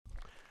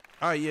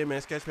All right, yeah, man.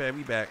 Sketchpad,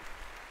 we back.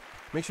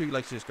 Make sure you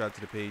like, subscribe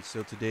to the page.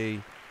 So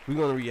today we're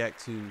gonna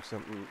react to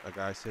something a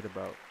guy said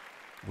about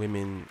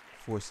women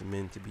forcing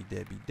men to be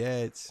deadbeat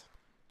dads.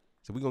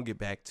 So we're gonna get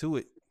back to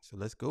it. So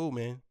let's go,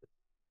 man.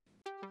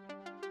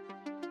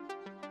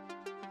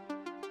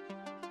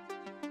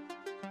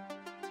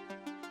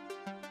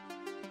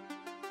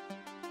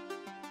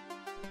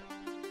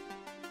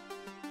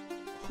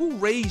 Who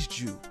raised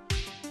you?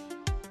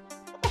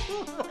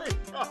 Oh my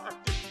god,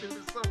 this shit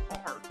is so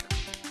hard.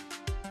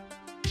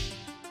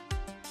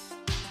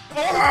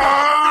 Oh my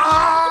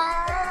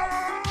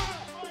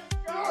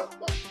god!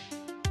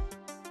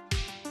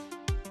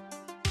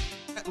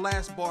 That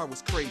last bar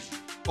was crazy.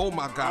 Oh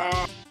my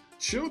god.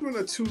 Children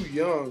are too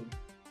young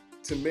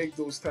to make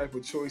those type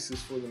of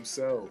choices for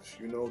themselves.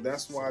 You know,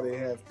 that's why they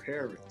have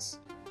parents.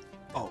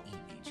 Oh,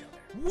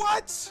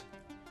 what?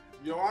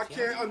 Yo, I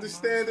can't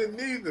understand it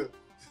neither.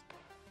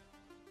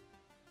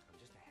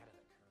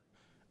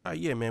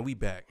 Yeah, man, we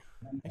back.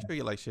 Make sure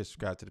you like, share,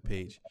 subscribe to the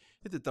page.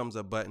 Hit the thumbs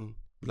up button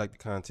if you like the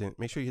content.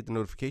 Make sure you hit the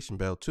notification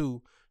bell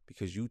too,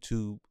 because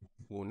YouTube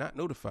will not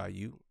notify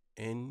you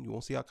and you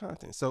won't see our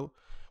content. So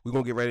we're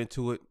going to get right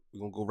into it.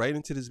 We're going to go right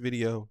into this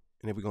video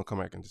and then we're going to come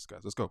back and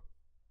discuss. Let's go.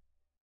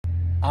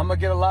 I'm going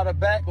to get a lot of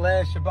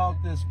backlash about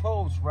this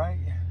post, right?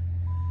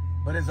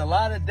 But there's a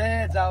lot of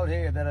dads out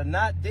here that are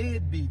not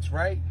deadbeats,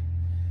 right?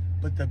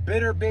 But the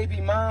bitter baby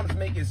moms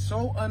make it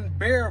so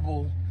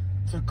unbearable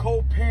to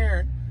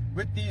co-parent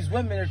with these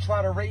women to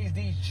try to raise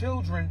these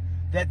children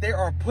that they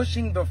are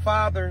pushing the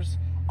fathers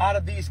out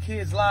of these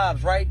kids'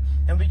 lives, right?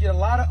 And we get a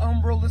lot of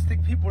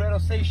unrealistic people that'll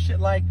say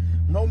shit like,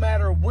 no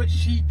matter what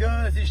she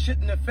does, it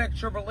shouldn't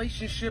affect your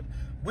relationship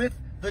with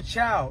the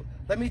child.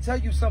 Let me tell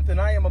you something.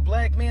 I am a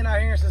black man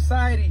out here in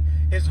society.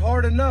 It's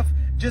hard enough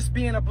just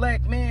being a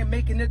black man,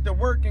 making it to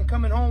work and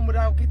coming home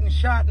without getting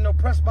shot and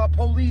oppressed by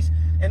police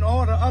and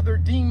all the other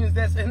demons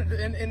that's in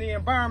the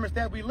environments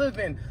that we live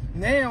in.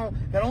 Now,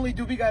 not only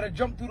do we got to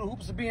jump through the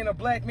hoops of being a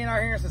black man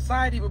out here in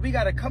society, but we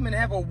got to come and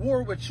have a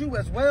war with you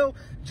as well,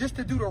 just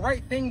to do the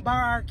right thing by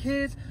our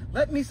kids.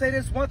 Let me say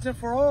this once and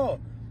for all.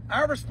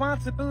 Our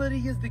responsibility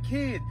is the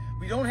kid.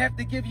 We don't have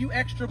to give you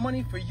extra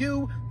money for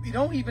you. We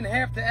don't even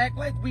have to act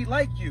like we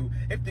like you.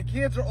 If the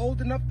kids are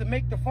old enough to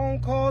make the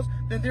phone calls,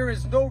 then there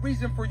is no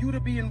reason for you to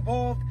be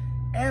involved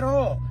at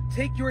all.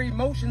 Take your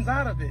emotions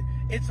out of it.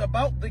 It's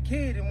about the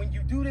kid. And when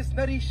you do this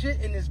nutty shit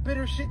and this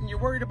bitter shit and you're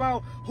worried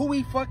about who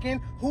he fucking,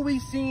 who he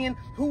seeing,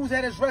 who's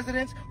at his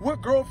residence,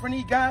 what girlfriend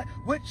he got,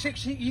 what chick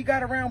he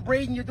got around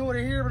braiding your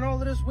daughter hair and all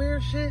of this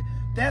weird shit,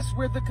 that's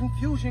where the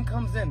confusion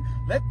comes in.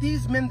 Let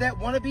these men that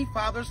want to be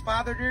fathers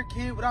father their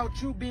kid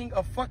without you being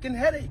a fucking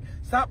headache.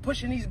 Stop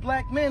pushing these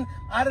black men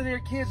out of their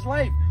kids'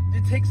 life.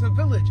 It takes a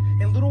village,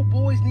 and little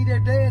boys need their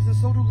dads, and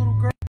so do little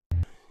girls.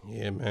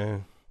 Yeah,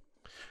 man.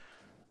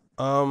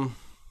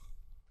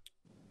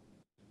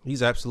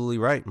 He's absolutely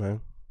right, man.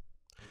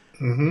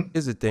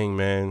 Here's the thing,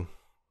 man.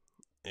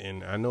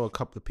 And I know a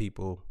couple of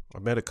people, I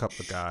met a couple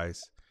of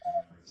guys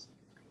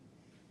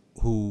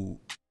who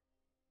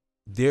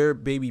their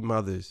baby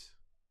mothers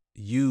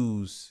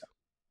use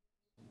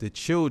the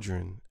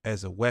children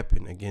as a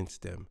weapon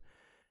against them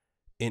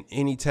in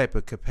any type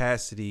of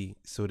capacity.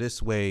 So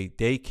this way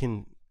they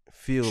can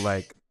feel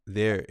like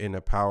they're in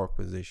a power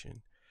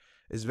position.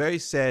 It's very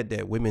sad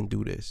that women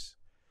do this.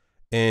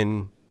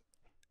 And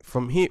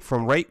from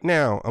right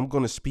now, I'm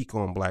going to speak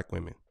on black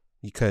women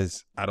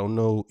because I don't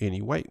know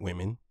any white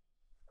women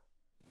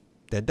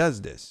that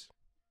does this.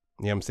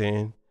 You know what I'm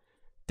saying?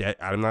 That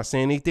I'm not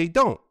saying that they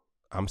don't.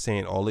 I'm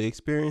saying all the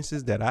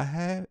experiences that I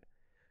had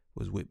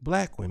was with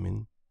black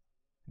women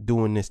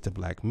doing this to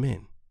black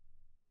men.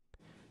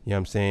 You know what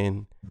I'm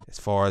saying? As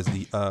far as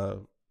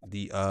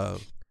the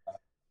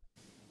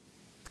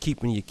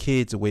keeping your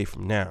kids away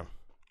from now.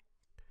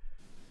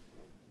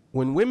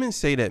 When women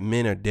say that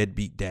men are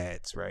deadbeat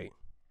dads, right?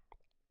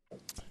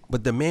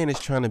 But the man is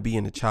trying to be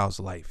in the child's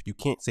life. You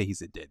can't say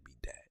he's a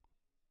deadbeat dad.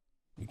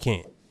 You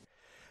can't.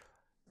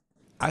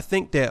 I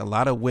think that a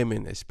lot of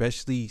women,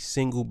 especially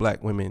single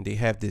black women, they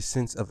have this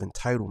sense of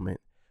entitlement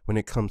when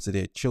it comes to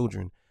their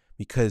children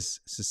because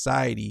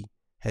society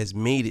has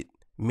made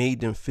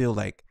them feel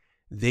like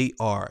they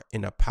are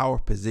in a power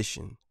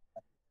position.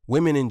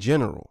 Women in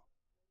general,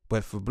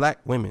 but for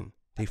black women,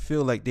 they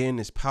feel like they're in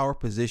this power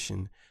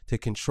position to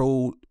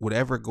control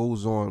whatever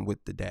goes on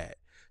with the dad.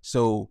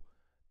 So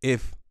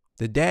if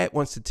the dad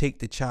wants to take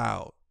the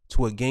child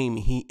to a game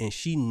and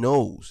she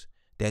knows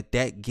that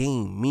that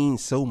game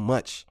means so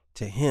much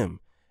to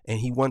him and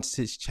he wants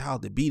his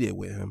child to be there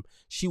with him,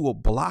 she will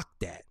block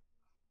that.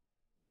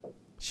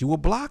 She will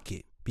block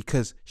it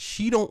because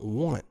she don't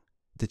want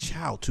the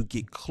child to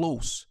get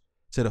close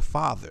to the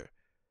father,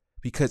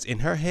 because in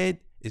her head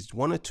is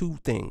one or two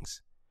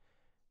things.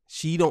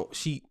 She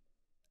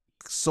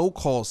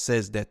so-called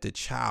says that the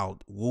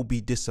child will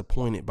be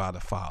disappointed by the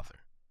father.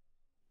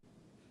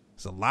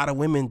 So a lot of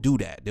women do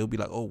that. They'll be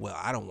like, oh, well,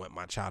 I don't want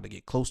my child to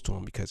get close to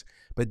him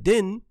but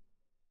then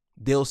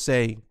they'll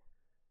say,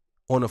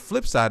 on the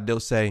flip side, they'll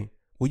say,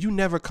 well, you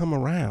never come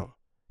around.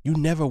 You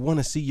never want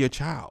to see your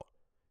child.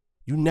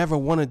 You never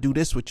want to do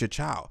this with your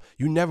child.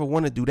 You never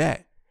want to do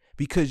that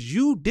because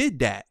you did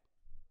that.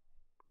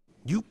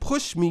 You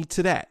pushed me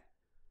to that.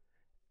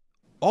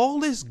 All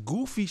this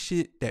goofy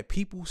shit that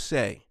people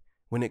say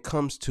when it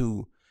comes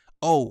to,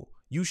 oh,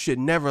 you should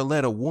never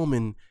let a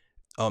woman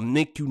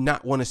make you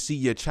not want to see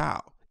your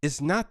child.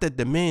 It's not that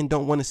the man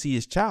don't want to see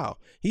his child.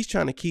 He's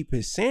trying to keep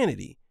his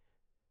sanity.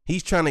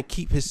 He's trying to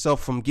keep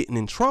himself from getting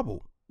in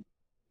trouble.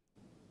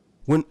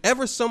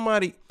 Whenever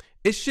somebody,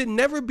 it should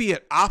never be an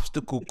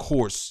obstacle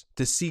course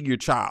to see your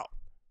child.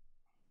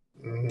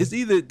 It's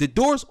either the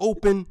door's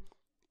open,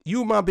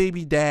 you my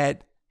baby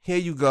dad, here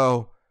you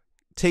go,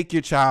 take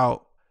your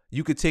child.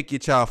 You could take your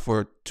child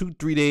for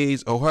 2-3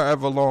 days or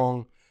however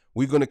long.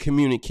 We're going to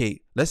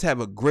communicate. Let's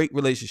have a great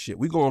relationship.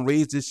 We're going to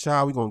raise this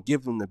child. We're going to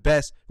give them the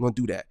best. We're going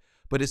to do that.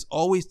 But it's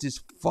always this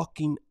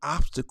fucking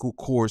obstacle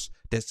course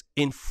that's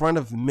in front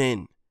of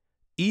men.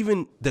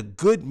 Even the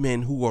good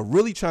men who are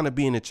really trying to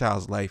be in a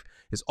child's life,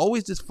 it's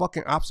always this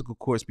fucking obstacle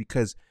course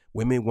because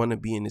women want to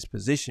be in this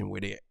position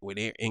where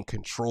they're in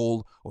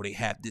control or they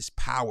have this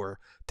power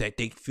that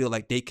they feel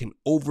like they can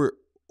over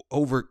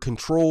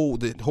control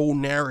the whole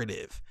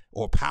narrative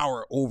or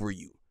power over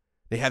you.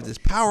 They have this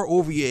power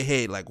over your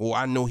head like, well,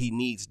 I know he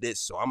needs this,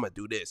 so I'm going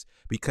to do this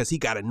because he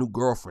got a new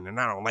girlfriend and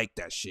I don't like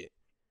that shit.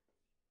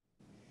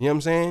 You know what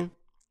I'm saying?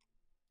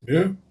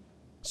 Yeah.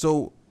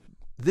 So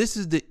this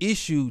is the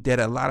issue that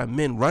a lot of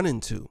men run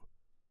into.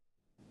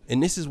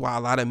 And this is why a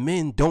lot of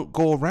men don't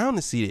go around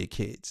to see their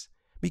kids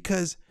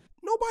because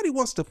nobody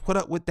wants to put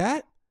up with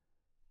that.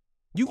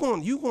 You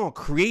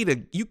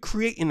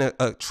creating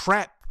a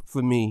trap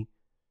for me.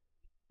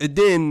 And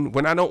then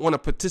when I don't want to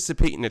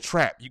participate in the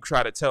trap, you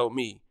try to tell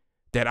me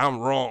that I'm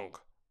wrong.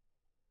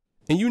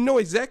 And you know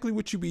exactly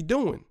what you be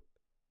doing.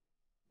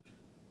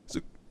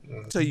 So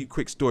I'll tell you a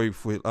quick story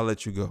before I'll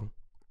let you go.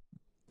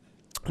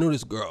 I know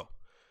this girl,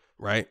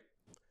 right?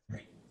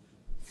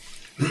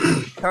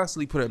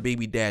 Constantly put her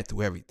baby dad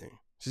through everything.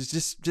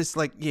 She's just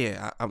like,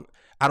 yeah,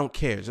 I don't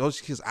care.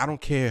 Because I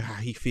don't care how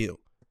he feel.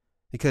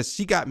 Because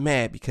she got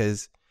mad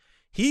because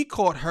he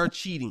caught her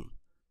cheating.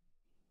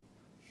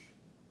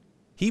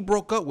 He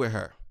broke up with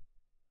her.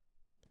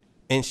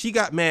 And she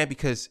got mad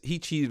because he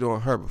cheated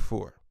on her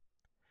before.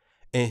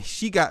 And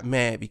she got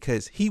mad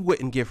because he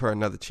wouldn't give her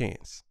another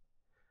chance.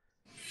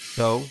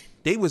 So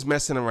they was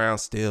messing around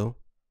still,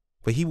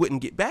 but he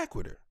wouldn't get back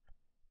with her.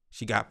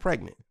 She got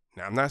pregnant.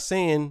 Now, I'm not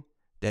saying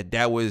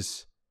that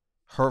was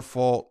her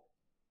fault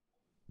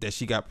that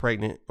she got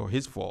pregnant or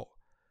his fault.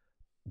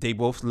 They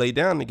both lay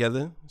down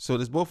together, so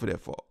it's both of their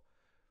fault.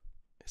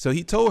 So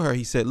he told her,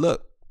 he said,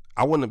 look,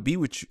 I want to be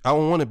with you. I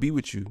don't want to be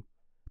with you,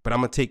 but I'm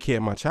going to take care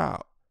of my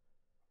child.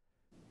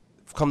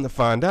 Come to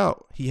find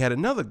out, he had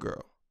another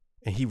girl,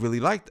 and he really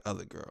liked the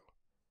other girl.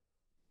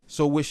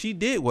 So what she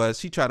did was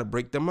she tried to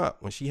break them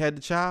up. When she had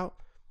the child,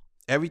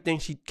 everything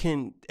she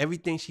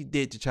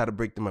did to try to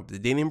break them up. They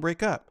didn't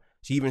break up.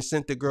 She even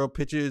sent the girl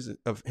pictures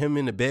of him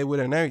in the bed with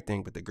her and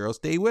everything, but the girl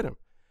stayed with him.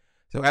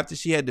 So after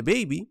she had the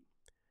baby,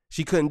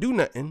 she couldn't do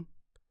nothing.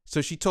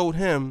 So she told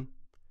him,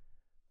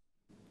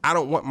 I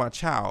don't want my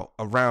child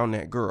around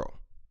that girl.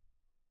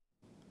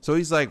 So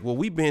he's like, well,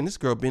 this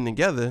girl been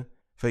together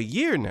for a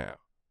year now.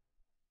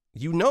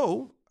 You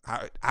know,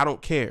 I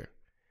don't care.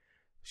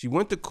 She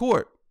went to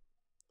court.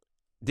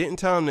 Didn't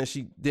tell him that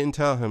she,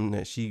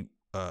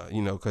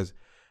 because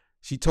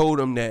she told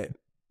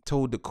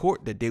the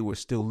court that they were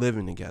still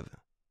living together.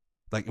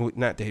 Like,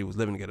 not that he was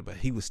living together, but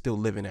he was still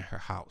living at her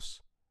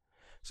house.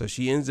 So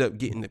she ends up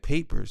getting the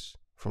papers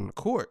from the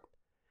court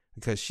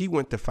because she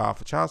went to file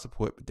for child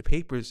support, but the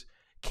papers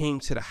came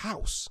to the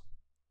house,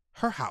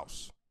 her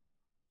house.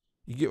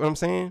 You get what I'm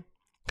saying?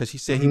 Because she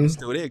said he was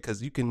still there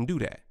because you can do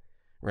that,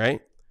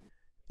 right?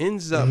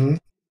 Ends up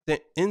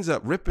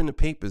ripping the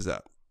papers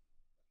up.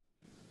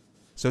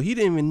 So he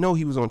didn't even know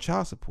he was on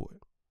child support.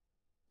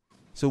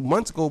 So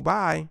months go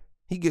by,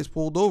 he gets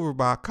pulled over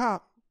by a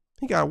cop.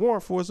 He got a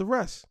warrant for his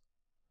arrest.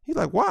 He's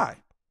like, why?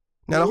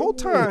 Now the whole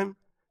time,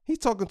 he's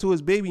talking to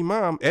his baby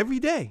mom every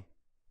day.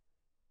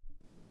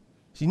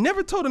 She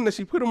never told him that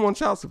she put him on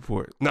child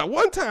support. Not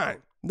one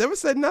time. Never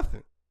said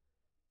nothing.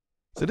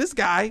 So this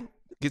guy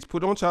gets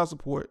put on child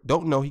support.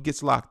 Don't know. He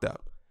gets locked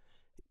up.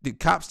 The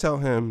cops tell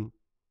him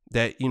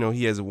that,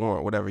 he has a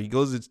warrant, whatever. He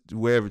goes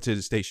wherever to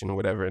the station or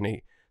whatever, and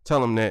they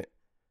tell him that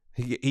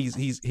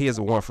he has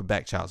a warrant for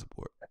back child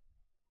support.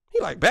 He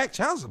like, back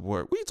child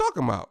support? What are you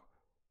talking about?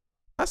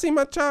 I see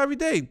my child every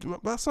day.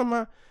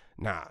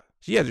 Nah,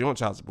 she has her own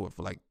child support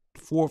for like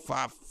 4,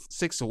 5,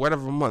 6 or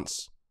whatever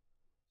months.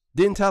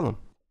 Didn't tell him.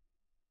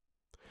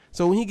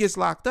 So when he gets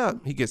locked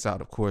up, he gets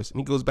out, of course, and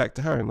he goes back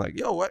to her and like,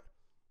 yo, what?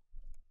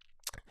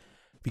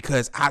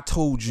 Because I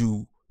told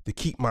you to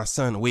keep my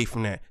son away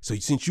from that. So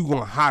since you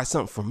gonna hide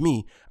something from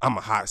me, I'm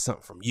gonna hide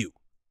something from you.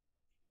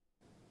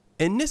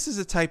 And this is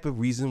the type of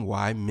reason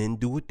why men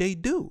do what they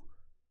do.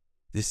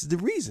 This is the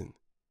reason.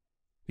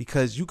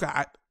 Because you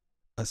got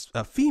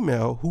a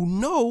female who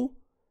know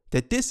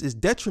that this is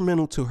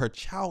detrimental to her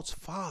child's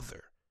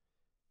father.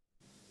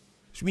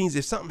 Which means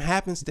if something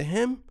happens to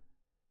him,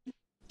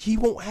 he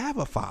won't have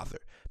a father.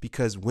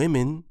 because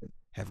women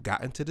have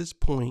gotten to this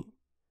point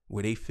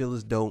where they feel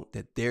as though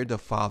that they're the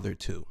father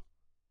too.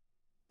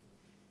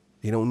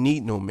 They don't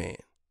need no man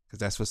because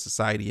that's what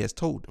society has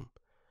told them.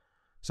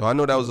 So I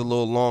know that was a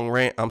little long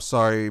rant. I'm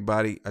sorry,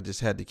 everybody. I just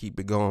had to keep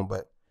it going,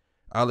 but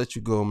I'll let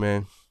you go,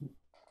 man.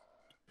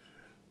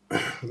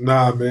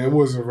 Nah, man, it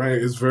wasn't right.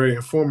 It's very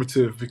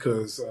informative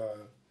because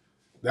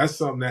that's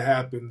something that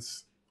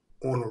happens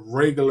on a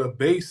regular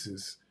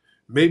basis.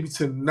 Maybe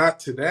not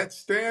to that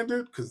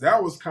standard, because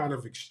that was kind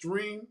of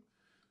extreme.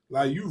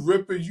 Like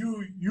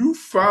you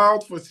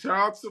filed for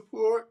child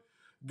support,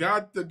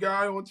 got the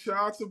guy on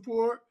child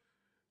support,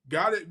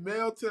 got it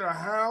mailed to the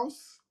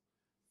house,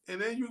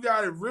 and then you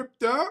got it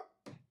ripped up.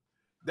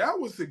 That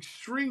was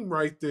extreme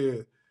right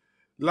there.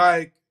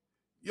 Like,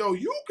 yo,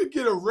 you could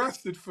get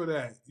arrested for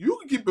that. You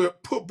could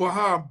get put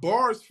behind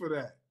bars for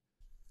that.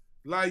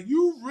 Like,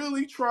 you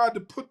really tried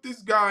to put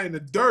this guy in the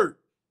dirt.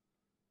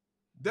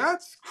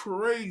 That's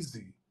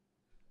crazy.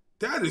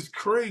 That is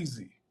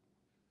crazy.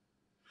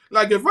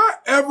 Like, if I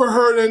ever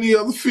heard any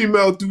other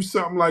female do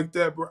something like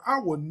that, bro, I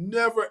would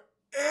never,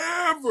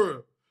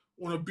 ever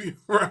want to be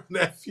around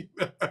that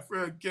female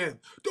ever again.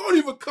 Don't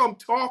even come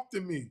talk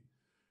to me.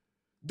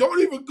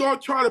 Don't even go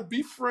try to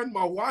befriend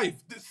my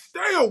wife. Just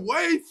stay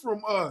away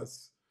from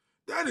us.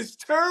 That is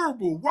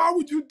terrible. Why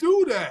would you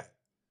do that?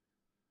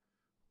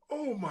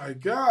 Oh my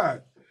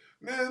God.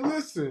 Man,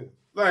 listen.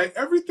 Like,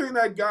 everything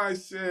that guy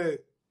said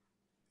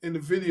in the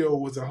video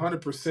was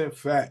 100%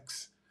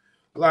 facts.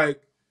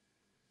 Like,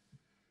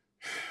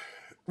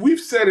 we've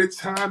said it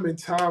time and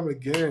time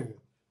again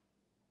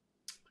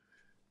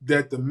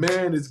that the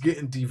man is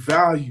getting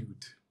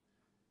devalued.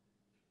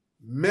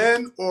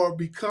 Men are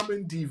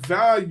becoming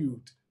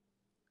devalued.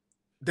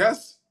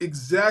 That's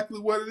exactly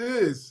what it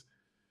is.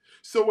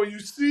 So when you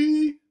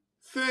see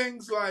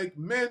things like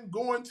men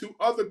going to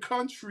other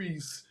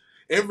countries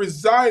and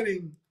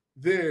residing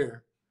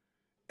there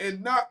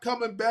and not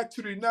coming back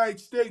to the United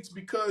States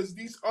because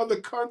these other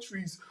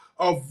countries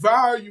are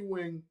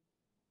valuing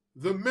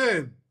the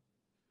men,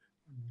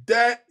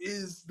 that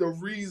is the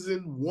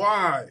reason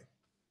why.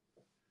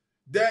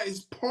 That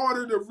is part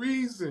of the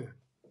reason.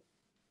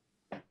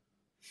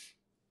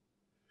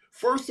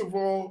 First of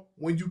all,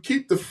 when you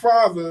keep the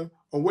father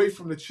away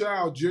from the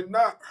child, you're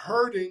not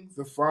hurting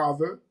the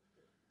father.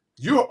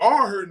 You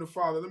are hurting the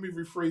father. Let me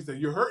rephrase that.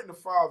 You're hurting the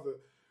father,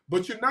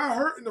 but you're not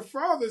hurting the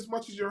father as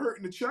much as you're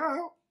hurting the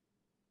child.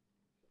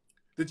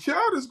 The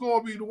child is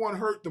going to be the one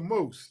hurt the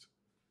most.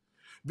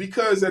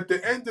 Because at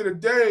the end of the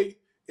day,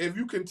 if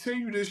you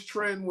continue this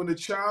trend when the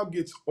child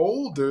gets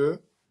older,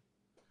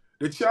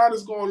 the child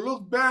is going to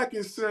look back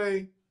and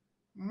say,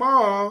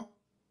 Ma,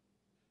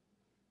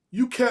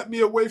 you kept me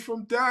away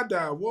from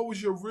Dada. What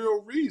was your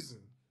real reason?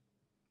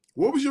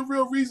 What was your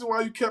real reason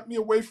why you kept me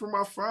away from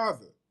my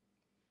father?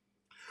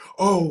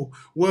 Oh,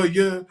 well,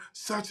 yeah,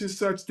 such and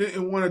such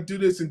didn't want to do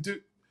this and do.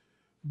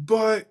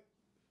 But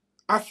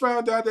I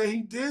found out that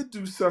he did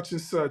do such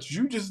and such.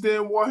 You just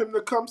didn't want him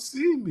to come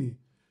see me.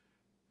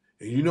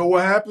 And you know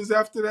what happens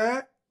after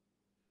that?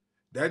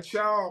 That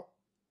child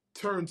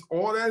turns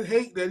all that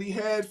hate that he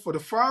had for the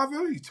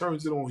father, he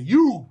turns it on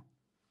you.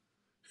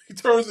 He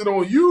turns it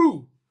on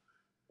you.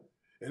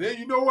 And then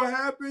you know what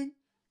happened?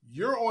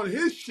 You're on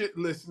his shit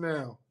list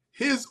now.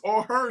 His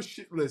or her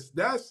shit list.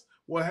 That's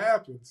what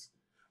happens.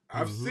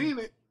 I've seen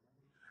it.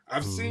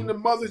 I've seen the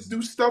mothers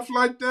do stuff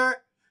like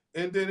that,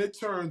 and then it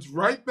turns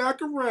right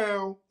back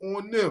around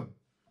on them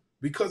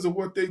because of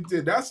what they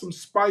did. That's some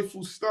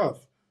spiteful stuff.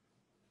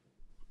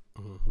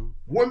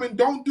 Women,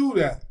 don't do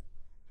that.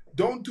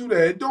 Don't do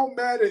that. It don't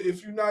matter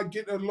if you're not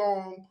getting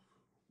along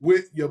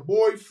with your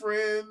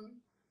boyfriend,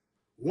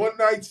 one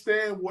night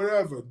stand,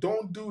 whatever.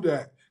 Don't do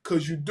that.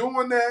 Because you're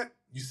doing that,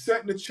 you're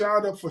setting the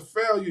child up for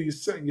failure. You're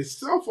setting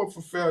yourself up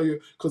for failure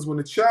because when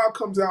the child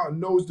comes out and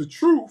knows the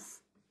truth,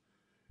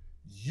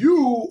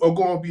 you are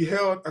going to be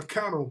held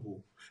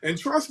accountable. And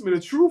trust me, the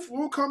truth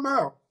will come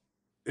out.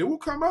 It will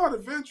come out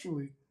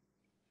eventually.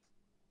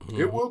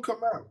 It will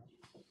come out.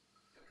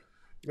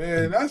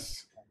 Man,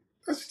 that's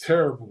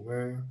terrible,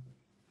 man.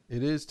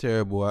 It is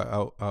terrible.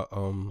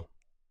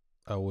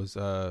 I was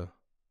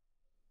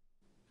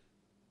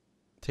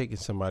taking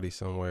somebody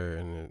somewhere,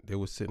 and they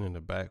were sitting in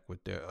the back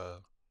with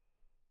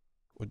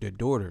their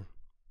daughter,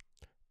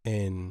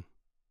 and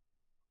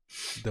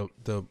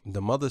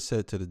the mother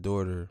said to the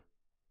daughter,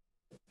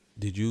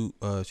 "Did you?"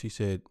 She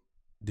said,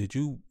 "Did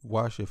you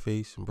wash your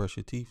face and brush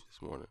your teeth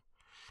this morning?"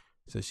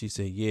 So she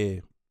said,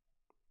 "Yeah,"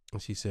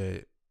 and she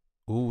said,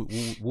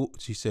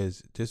 she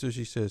says, this is what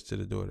she says to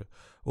the daughter.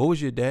 "What was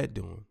your dad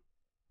doing?"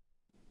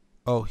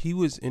 "Oh, he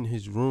was in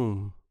his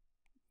room.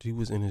 He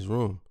was in his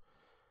room."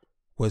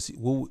 Was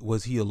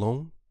he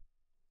alone?"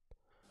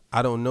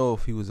 "I don't know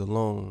if he was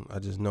alone. I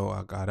just know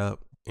I got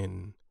up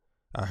and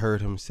I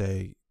heard him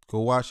say,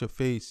 'Go wash your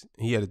face.'"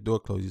 He had the door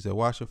closed. He said,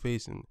 "Wash your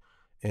face and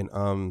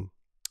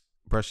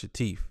brush your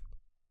teeth."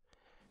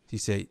 She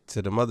said,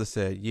 so the mother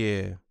said,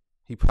 "Yeah,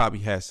 he probably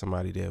had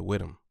somebody there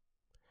with him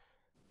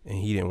and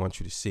he didn't want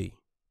you to see."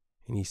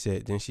 And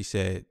then she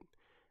said,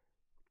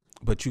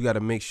 but you got to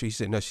make sure. He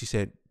said, no, she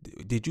said,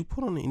 did you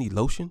put on any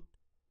lotion?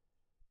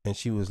 And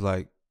she was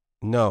like,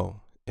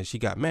 no. And she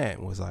got mad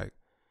and was like,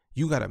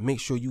 you got to make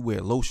sure you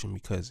wear lotion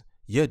because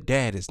your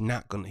dad is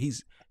not going to,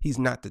 he's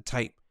not the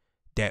type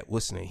that,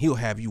 what's the name? He'll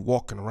have you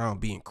walking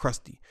around being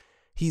crusty.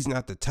 He's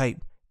not the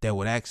type that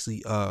would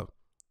actually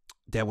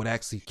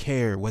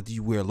care whether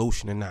you wear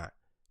lotion or not.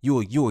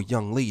 You're a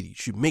young lady. You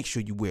should make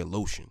sure you wear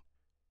lotion.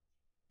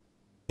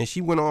 And she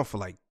went on for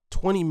like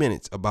 20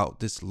 minutes about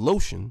this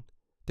lotion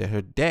that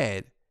her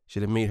dad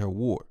should have made her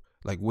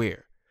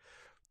wear.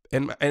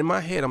 And in my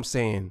head, I'm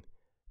saying,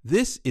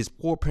 this is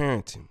poor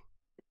parenting.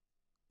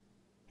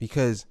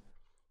 Because,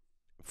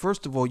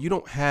 first of all, you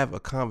don't have a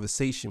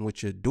conversation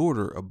with your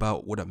daughter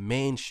about what a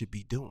man should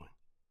be doing.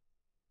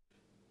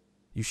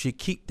 You should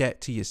keep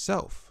that to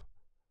yourself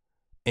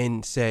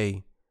and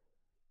say,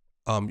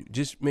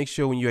 just make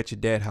sure when you're at your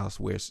dad's house,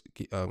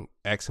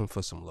 ask him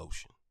for some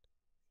lotion.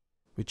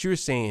 But you're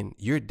saying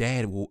your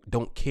dad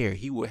don't care.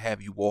 He will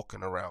have you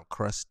walking around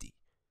crusty.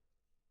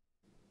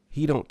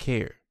 He don't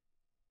care.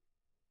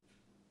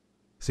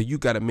 So you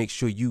got to make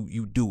sure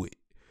you do it.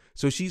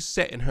 So she's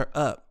setting her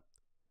up,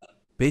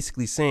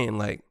 basically saying,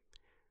 like,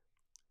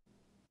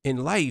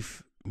 in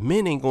life,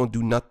 men ain't going to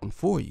do nothing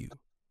for you.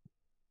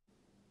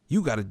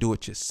 You got to do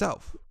it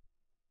yourself.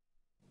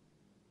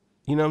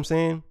 You know what I'm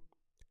saying?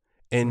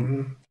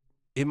 And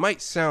it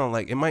might sound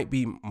like it might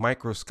be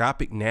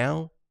microscopic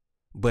now,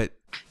 but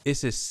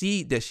it's a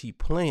seed that she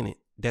planted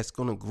that's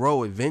going to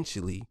grow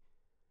eventually,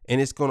 and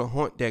it's going to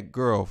haunt that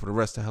girl for the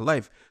rest of her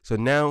life. So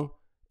now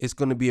it's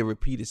going to be a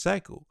repeated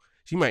cycle.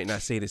 She might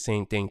not say the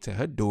same thing to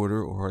her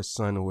daughter or her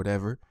son or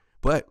whatever,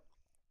 but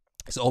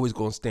it's always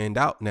going to stand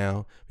out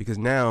now because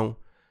now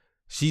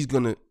she's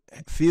going to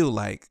feel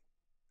like,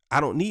 I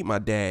don't need my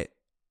dad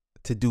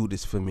to do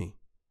this for me.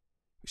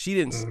 She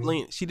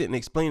didn't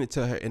explain it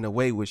to her in a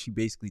way where she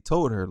basically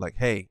told her, like,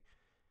 hey,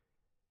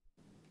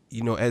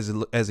 you know, as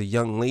a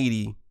young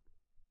lady,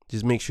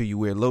 just make sure you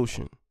wear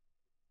lotion.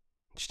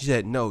 She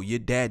said, no, your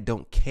dad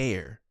don't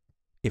care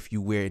if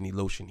you wear any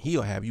lotion.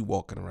 He'll have you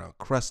walking around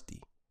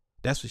crusty.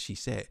 That's what she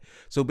said.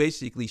 So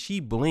basically, she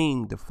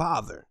blamed the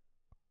father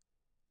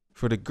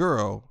for the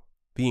girl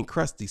being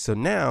crusty. So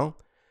now,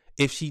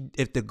 if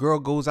the girl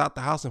goes out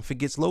the house and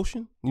forgets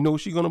lotion, you know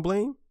what she's gonna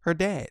blame? Her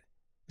dad.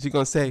 She's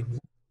gonna say,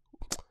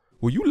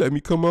 well, you let me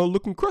come out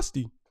looking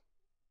crusty.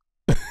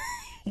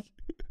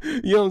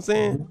 You know what I'm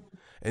saying?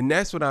 And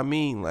that's what I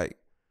mean. Like,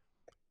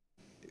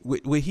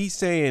 what he's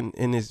saying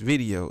in this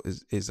video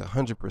is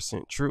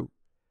 100% true.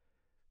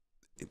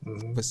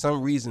 For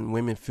some reason,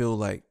 women feel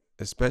like,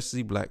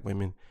 especially black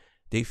women,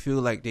 they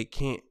feel like they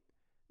can't,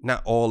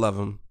 not all of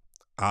them,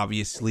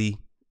 obviously,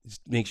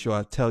 just make sure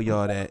I tell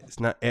y'all that it's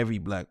not every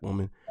black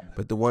woman,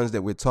 but the ones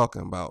that we're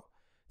talking about,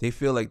 they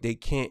feel like they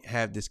can't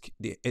have this,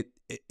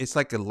 it's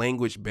like a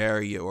language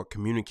barrier or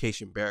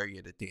communication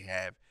barrier that they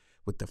have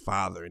with the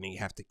father, and they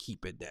have to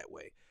keep it that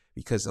way.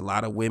 Because a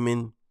lot of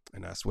women,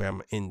 and I swear I'm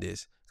going to end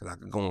this because I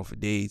could go on for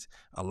days,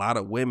 a lot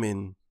of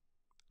women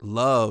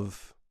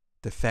love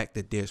the fact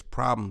that there's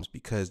problems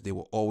because there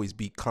will always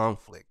be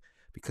conflict,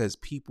 because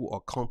people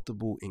are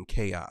comfortable in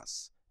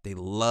chaos. They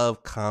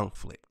love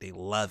conflict. They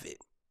love it.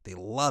 They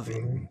love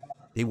it.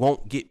 They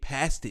won't get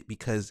past it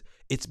because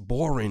it's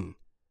boring.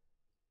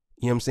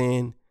 You know what I'm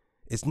saying?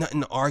 It's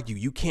nothing to argue.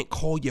 You can't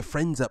call your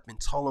friends up and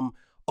tell them,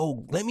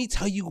 oh, let me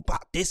tell you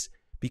about this,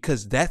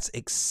 because that's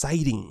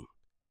exciting.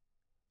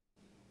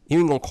 You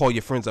ain't gonna call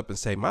your friends up and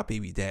say, my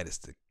baby dad is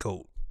the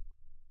GOAT.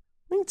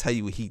 Let me tell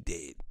you what he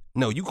did.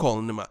 No, you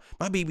calling them out.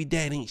 My baby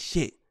dad ain't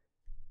shit.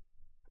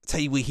 I'll tell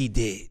you what he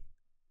did.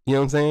 You know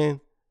what I'm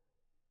saying?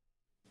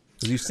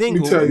 Because you're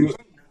single,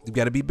 you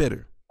gotta be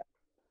bitter.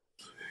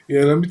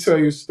 Yeah, let me tell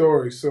you a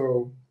story.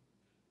 So,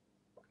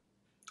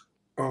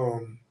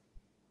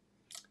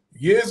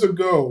 years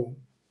ago,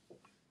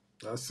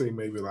 I'd say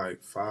maybe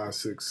like 5,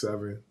 6,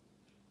 7.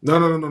 No,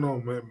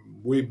 man,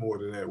 way more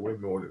than that. Way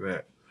more than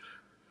that.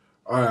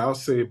 All right, I'll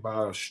say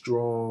about a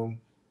strong.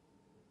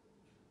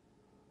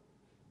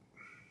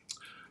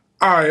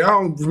 All right, I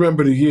don't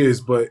remember the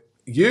years, but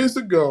years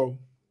ago,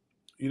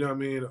 you know what I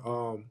mean?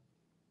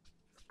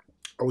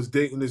 I was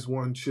dating this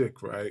one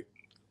chick, right?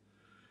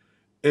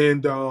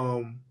 And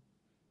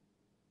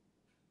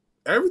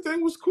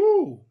everything was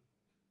cool.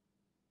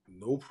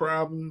 No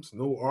problems,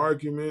 no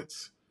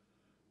arguments,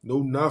 no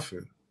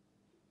nothing.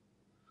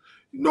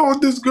 You know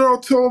what this girl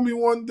told me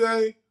one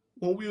day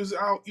when we was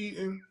out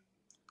eating?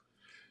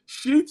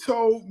 She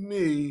told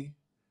me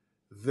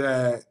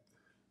that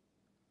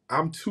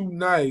I'm too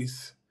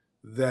nice,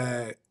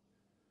 that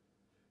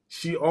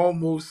she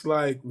almost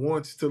like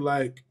wants to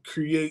like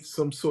create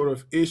some sort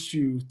of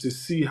issue to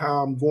see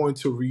how I'm going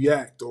to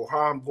react or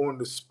how I'm going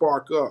to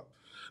spark up.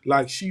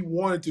 Like she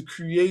wanted to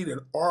create an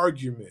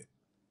argument.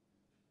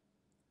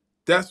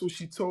 That's what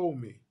she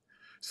told me.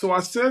 So I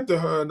said to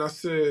her, and I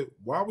said,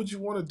 why would you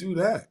want to do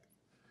that?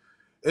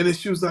 And then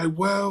she was like,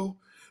 well,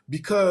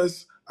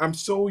 because I'm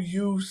so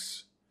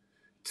used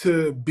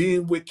to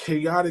being with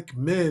chaotic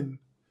men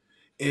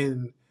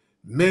and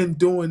men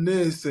doing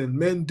this and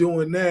men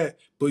doing that.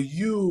 But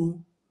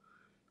you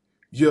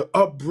your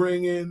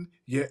upbringing,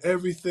 your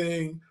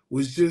everything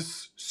was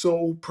just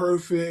so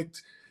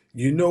perfect.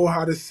 You know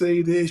how to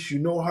say this, you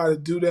know how to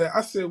do that.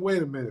 I said,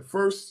 wait a minute.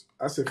 First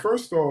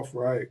off,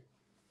 right?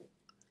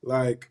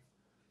 Like,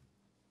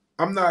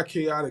 I'm not a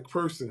chaotic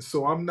person,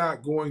 so I'm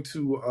not going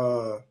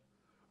to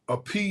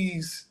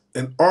appease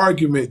an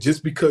argument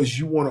just because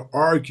you want to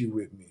argue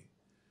with me.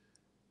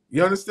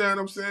 You understand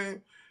what I'm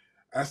saying?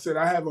 I said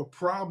I have a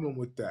problem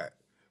with that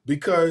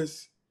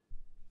because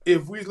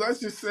if we let's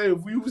just say if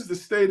we was to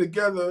stay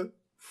together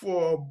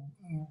for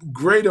a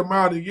great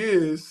amount of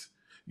years,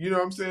 you know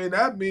what I'm saying?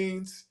 That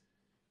means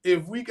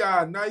if we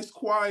got a nice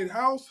quiet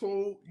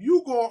household,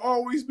 you gonna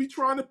always be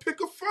trying to pick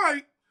a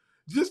fight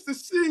just to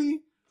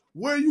see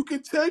where you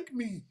can take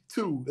me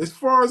to as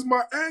far as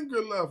my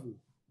anger level.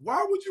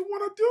 Why would you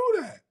want to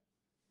do that?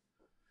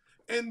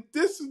 And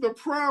this is the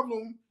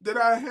problem that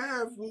I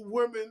have with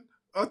women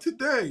of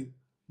today,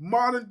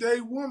 modern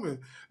day women.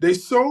 They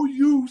so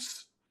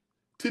used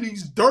to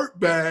these dirt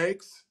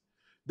bags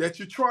that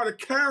you try to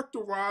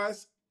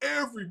characterize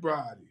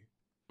everybody.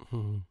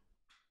 Mm-hmm.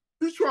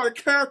 You try to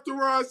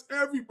characterize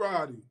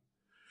everybody.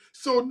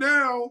 So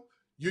now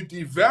you're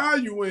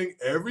devaluing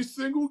every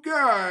single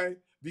guy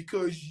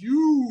because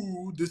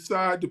you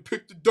decide to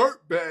pick the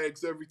dirt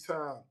bags every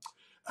time.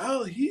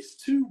 Oh, he's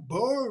too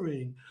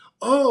boring.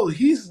 Oh,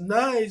 he's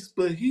nice,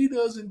 but he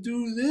doesn't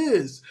do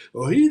this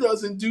or he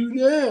doesn't do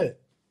that.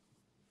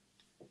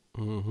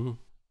 Mm-hmm.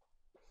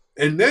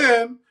 And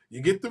then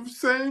you get the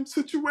same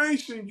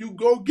situation. You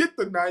go get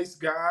the nice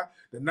guy.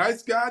 The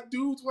nice guy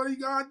does what he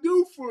gotta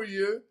do for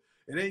you.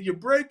 And then you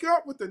break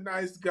up with the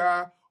nice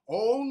guy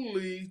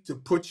only to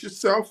put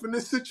yourself in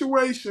the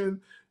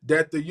situation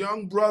that the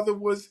young brother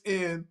was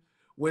in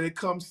when it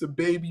comes to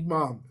baby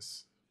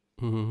mamas.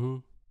 Mm-hmm.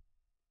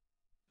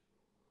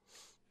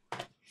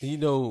 You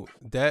know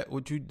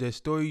the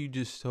story you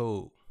just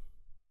told.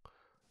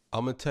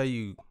 I'm gonna tell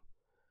you,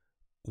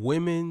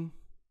 women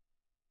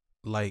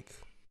like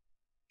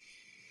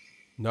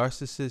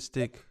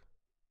narcissistic,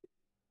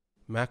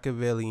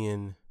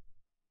 Machiavellian,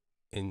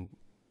 and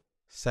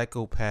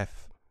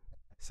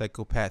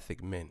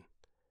psychopathic men.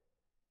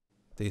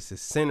 They's the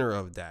center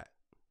of that.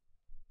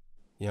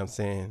 You know what I'm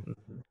saying?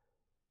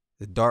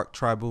 The dark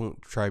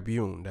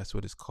tribune. That's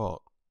what it's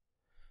called.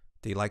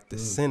 They like the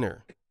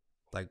center,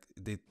 like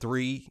the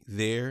three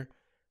there,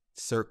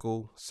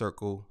 circle,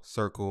 circle,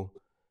 circle.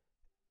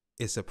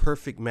 It's a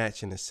perfect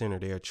match in the center.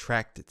 They're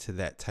attracted to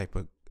that type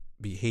of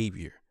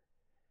behavior.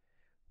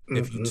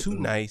 If you're too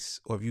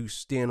nice, or if you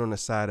stand on the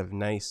side of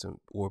nice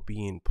or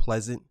being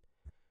pleasant,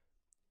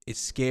 it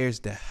scares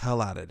the hell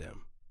out of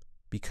them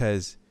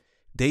because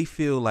they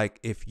feel like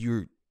if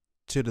you're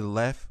to the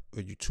left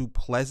or you're too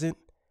pleasant,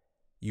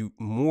 you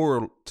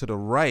more to the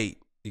right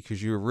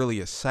because you're really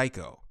a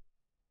psycho.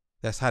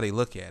 That's how they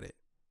look at it.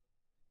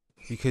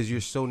 Because you're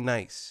so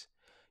nice.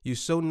 You're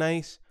so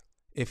nice.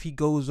 If he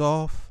goes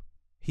off,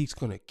 he's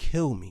going to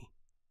kill me.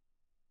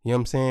 You know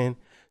what I'm saying?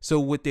 So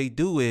what they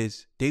do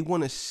is they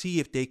want to see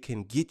if they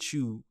can get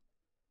you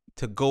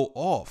to go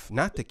off,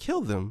 not to kill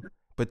them,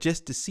 but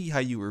just to see how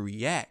you will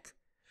react.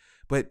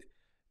 But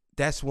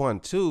that's one.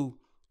 Two,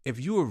 if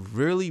you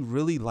really,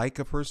 really like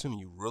a person,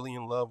 you're really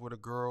in love with a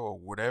girl or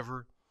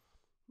whatever,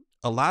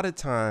 a lot of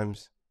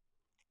times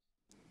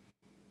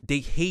they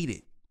hate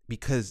it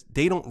because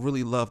they don't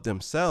really love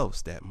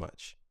themselves that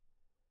much.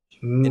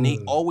 And they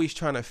always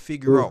trying to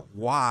figure out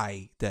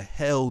why the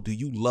hell do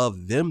you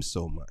love them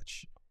so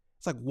much?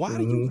 It's like, why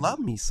do you love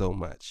me so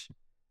much?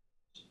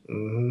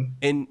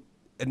 And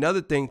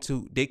another thing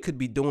too, they could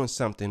be doing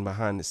something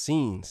behind the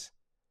scenes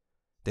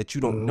that you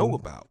don't know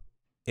about.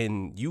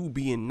 And you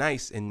being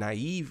nice and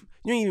naive,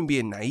 you ain't even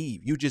being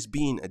naive. You just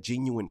being a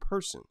genuine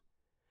person.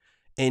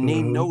 And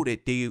they know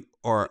that they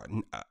are,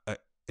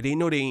 they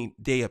know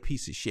they a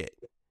piece of shit.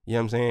 You know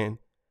what I'm saying?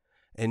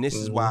 And this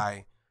is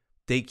why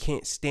they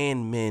can't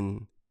stand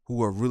men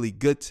who are really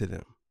good to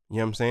them. You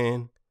know what I'm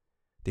saying?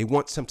 They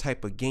want some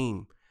type of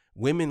game.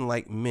 Women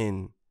like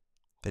men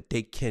that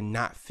they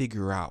cannot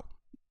figure out.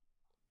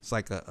 It's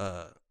like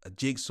a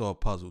jigsaw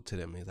puzzle to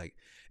them. It's like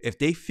if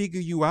they figure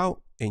you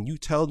out and you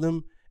tell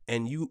them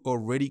and you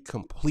already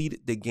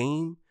completed the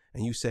game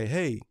and you say,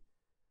 hey,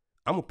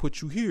 I'm going to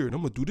put you here and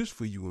I'm going to do this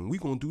for you and we're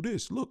going to do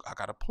this. Look, I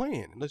got a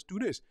plan and let's do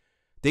this.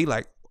 They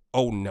like,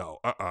 oh no,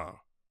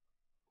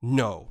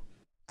 no,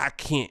 I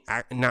can't,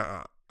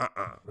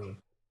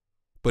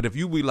 But if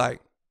you be like,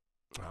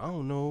 I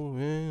don't know,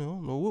 man, I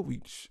don't know what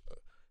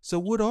so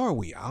what are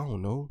we? I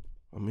don't know.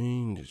 I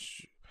mean,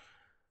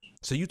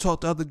 so you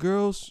talk to other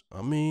girls?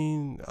 I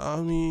mean,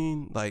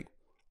 like,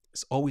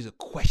 it's always a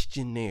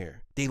question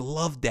there. They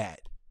love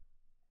that.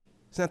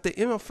 It's not that,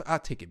 I'll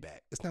take it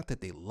back. It's not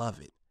that they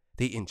love it.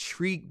 They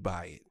intrigued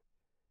by it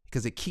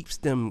because it keeps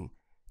them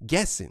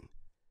guessing.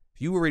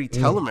 If you already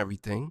tell them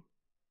everything,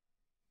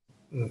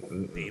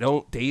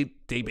 they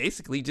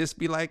basically just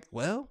be like,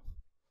 well,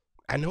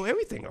 I know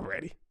everything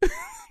already.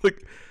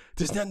 Like,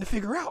 there's nothing to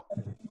figure out.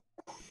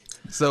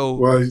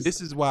 So this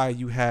is why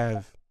you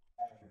have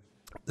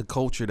the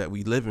culture that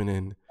we living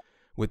in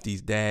with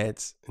these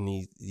dads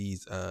and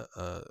these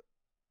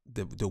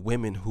the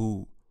women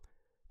who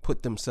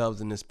put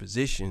themselves in this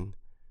position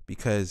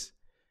because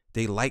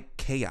they like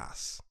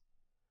chaos.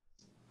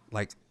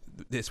 Like,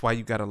 that's why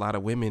you got a lot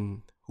of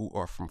women who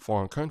are from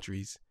foreign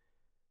countries.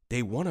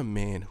 They want a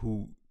man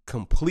who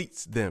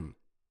completes them.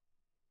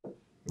 You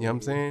know what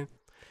I'm saying?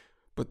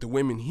 But the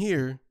women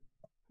here,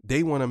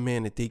 they want a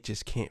man that they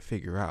just can't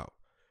figure out.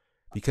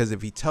 Because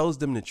if he tells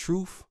them the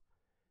truth,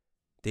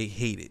 they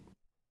hate it.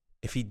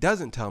 If he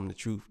doesn't tell them the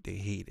truth, they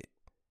hate it.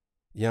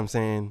 You know what I'm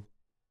saying?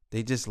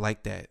 They just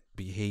like that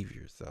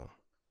behavior. So,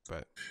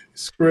 but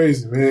It's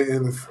crazy,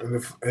 man.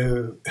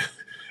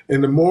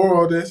 And the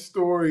moral of that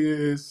story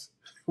is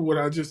what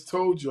I just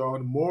told y'all.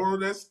 The moral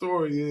of that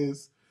story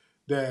is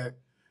that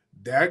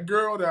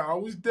girl that I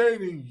was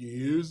dating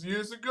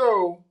years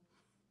ago,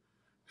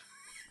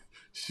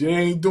 she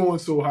ain't doing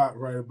so hot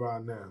right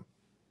about now.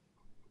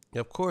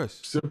 of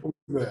course, Simple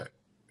as that.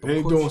 of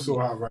Ain't course doing so she,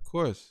 hot right.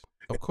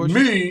 of course she.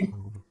 Me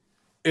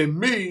and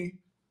me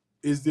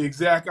is the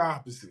exact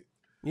opposite.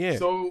 Yeah,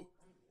 So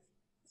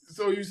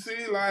you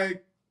see,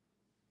 like,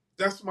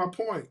 that's my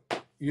point.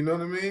 You know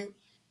what I mean?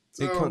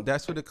 So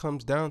that's what it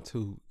comes down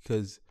to.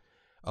 Because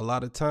a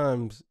lot of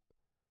times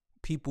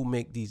people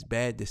make these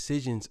bad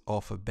decisions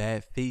off of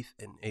bad faith,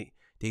 and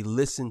they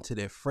listen to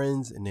their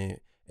friends and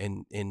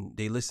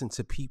they listen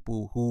to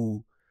people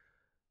who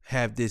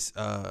have this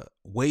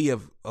way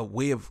of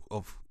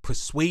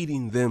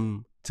persuading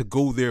them to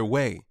go their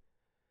way.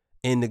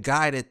 And the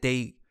guy that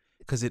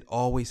because it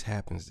always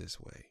happens this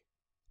way,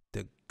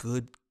 the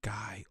good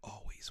guy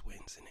always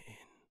wins in the end.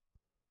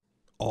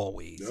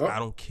 Always. yep. I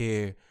don't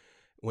care.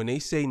 When they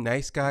say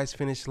nice guys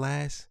finish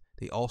last,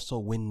 they also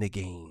win the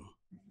game.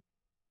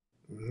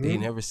 They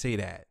never say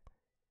that.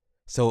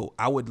 So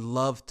I would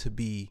love to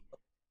be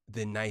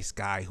the nice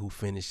guy who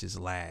finishes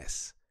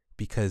last,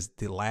 because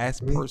the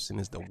last person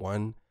is the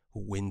one who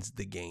wins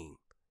the game.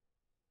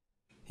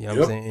 You know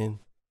what I'm saying?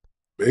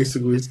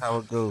 Basically. That's how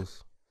it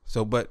goes.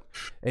 So, but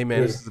hey,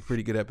 man, this is a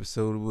pretty good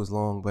episode. It was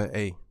long, but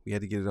hey, we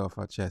had to get it off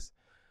our chest.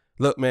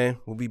 Look, man,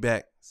 we'll be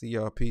back. See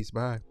y'all. Peace.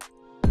 Bye.